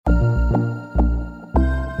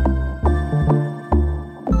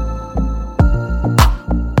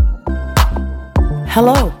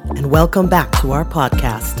Hello, and welcome back to our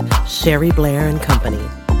podcast, Sherry Blair and Company,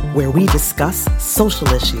 where we discuss social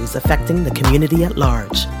issues affecting the community at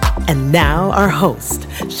large. And now our host,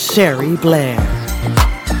 Sherry Blair.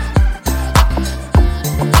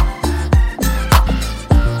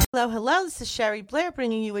 Hello, this is Sherry Blair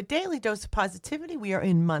bringing you a daily dose of positivity. We are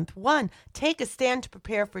in month 1. Take a stand to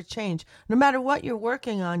prepare for change. No matter what you're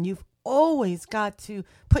working on, you've always got to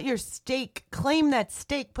put your stake, claim that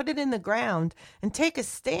stake, put it in the ground, and take a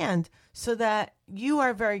stand so that you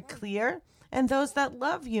are very clear and those that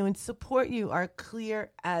love you and support you are clear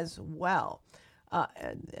as well.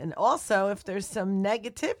 And also, if there's some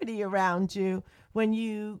negativity around you, when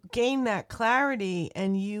you gain that clarity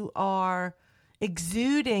and you are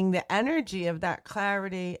exuding the energy of that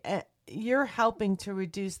clarity, you're helping to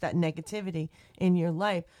reduce that negativity in your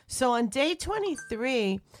life. So on day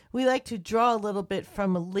 23, we like to draw a little bit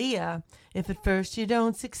from Aaliyah. If at first you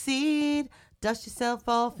don't succeed, dust yourself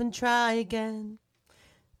off and try again.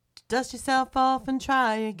 Dust yourself off and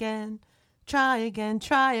try again. Try again,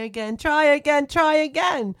 try again, try again, try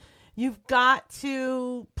again. You've got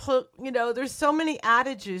to put, there's so many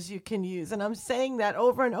adages you can use. And I'm saying that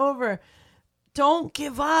over and over. Don't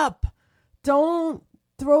give up. Don't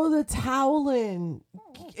throw the towel in.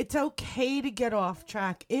 It's okay to get off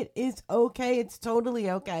track. It is okay. It's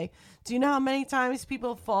totally okay. Do you know how many times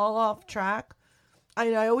people fall off track?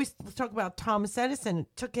 I always talk about Thomas Edison.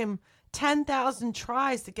 It took him 10,000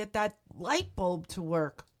 tries to get that light bulb to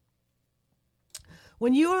work.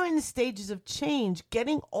 When you are in the stages of change,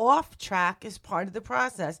 getting off track is part of the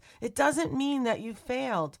process. It doesn't mean that you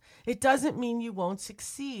failed. It doesn't mean you won't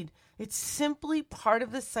succeed. It's simply part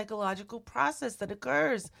of the psychological process that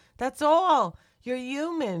occurs. That's all. You're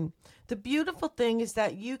human. The beautiful thing is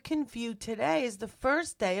that you can view today as the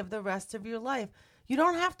first day of the rest of your life. You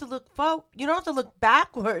don't have to look forward. You don't have to look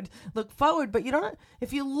backward. Look forward, but you don't.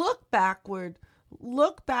 If you look backward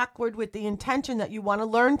with the intention that you want to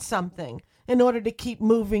learn something in order to keep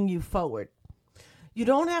moving you forward. You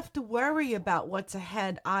don't have to worry about what's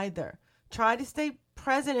ahead either. Try to stay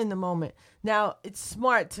present in the moment. Now, it's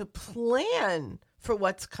smart to plan for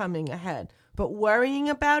what's coming ahead, but worrying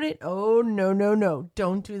about it, oh, no.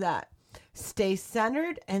 Don't do that. Stay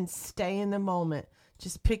centered and stay in the moment.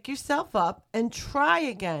 Just pick yourself up and try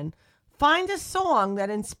again. Find a song that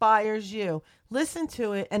inspires you. Listen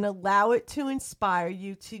to it and allow it to inspire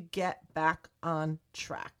you to get back on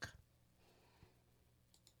track.